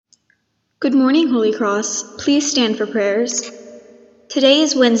Good morning, Holy Cross. Please stand for prayers. Today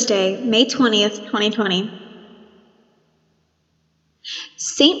is Wednesday, May 20th, 2020.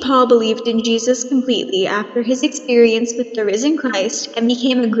 St. Paul believed in Jesus completely after his experience with the risen Christ and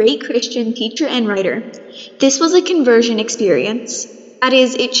became a great Christian teacher and writer. This was a conversion experience. That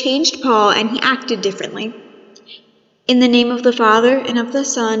is, it changed Paul and he acted differently. In the name of the Father, and of the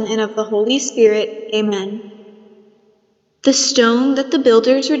Son, and of the Holy Spirit, Amen. The stone that the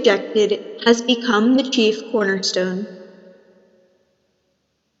builders rejected has become the chief cornerstone.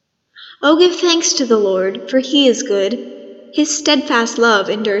 Oh, give thanks to the Lord, for he is good. His steadfast love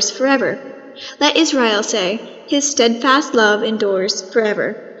endures forever. Let Israel say, his steadfast love endures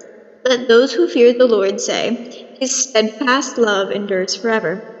forever. Let those who fear the Lord say, his steadfast love endures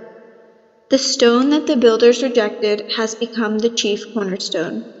forever. The stone that the builders rejected has become the chief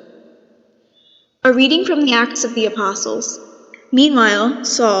cornerstone. A reading from the Acts of the Apostles. Meanwhile,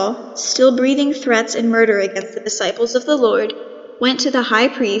 Saul, still breathing threats and murder against the disciples of the Lord, went to the high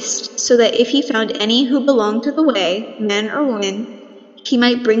priest so that if he found any who belonged to the way, men or women, he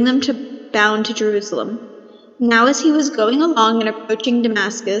might bring them bound to Jerusalem. Now as he was going along and approaching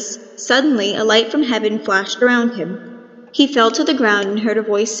Damascus, suddenly a light from heaven flashed around him. He fell to the ground and heard a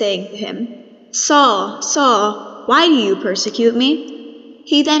voice saying to him, "Saul, Saul, why do you persecute me?"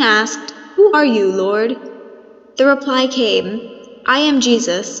 He then asked, "Who are you, Lord?" The reply came, "I am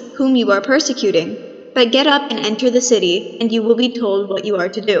Jesus, whom you are persecuting. But get up and enter the city, and you will be told what you are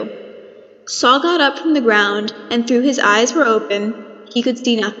to do." Saul got up from the ground, and though his eyes were open, he could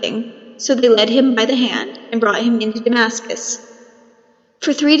see nothing. So they led him by the hand and brought him into Damascus.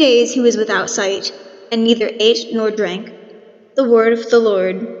 For 3 days he was without sight, and neither ate nor drank. The word of the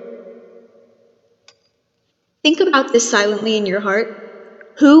Lord. Think about this silently in your heart.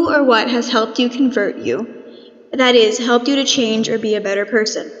 Who or what has helped you convert you? That is, helped you to change or be a better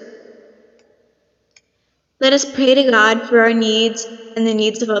person. Let us pray to God for our needs and the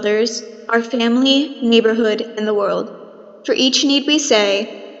needs of others, our family, neighborhood, and the world. For each need we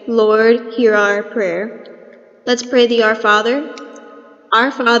say, "Lord, hear our prayer." Let's pray the Our Father.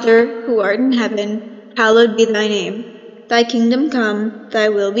 Our Father, who art in heaven, hallowed be thy name. Thy kingdom come, thy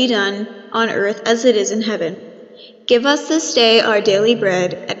will be done, on earth as it is in heaven. Give us this day our daily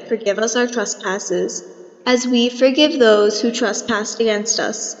bread, and forgive us our trespasses, as we forgive those who trespass against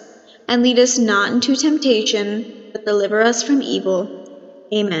us. And lead us not into temptation, but deliver us from evil.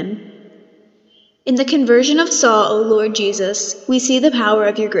 Amen. In the conversion of Saul, O Lord Jesus, we see the power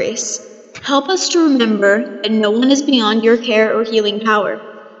of your grace. Help us to remember that no one is beyond your care or healing power.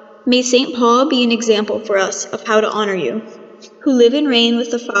 May St. Paul be an example for us of how to honor you, who live and reign with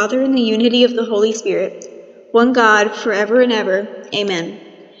the Father in the unity of the Holy Spirit, one God, forever and ever. Amen.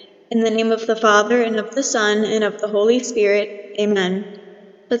 In the name of the Father, and of the Son, and of the Holy Spirit. Amen.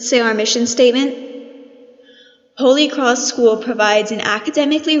 Let's say our mission statement. Holy Cross School provides an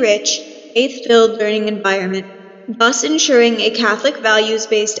academically rich, faith-filled learning environment, thus ensuring a Catholic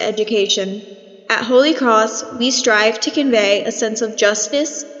values-based education. At Holy Cross, we strive to convey a sense of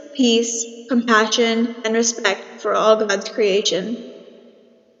justice, peace, compassion, and respect for all God's creation.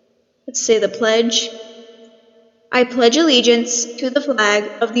 Let's say the pledge. I pledge allegiance to the flag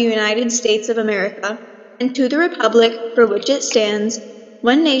of the United States of America and to the republic for which it stands,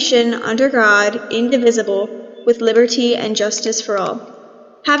 one nation, under God, indivisible, with liberty and justice for all.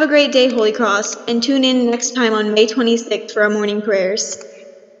 Have a great day, Holy Cross, and tune in next time on May 26th for our morning prayers.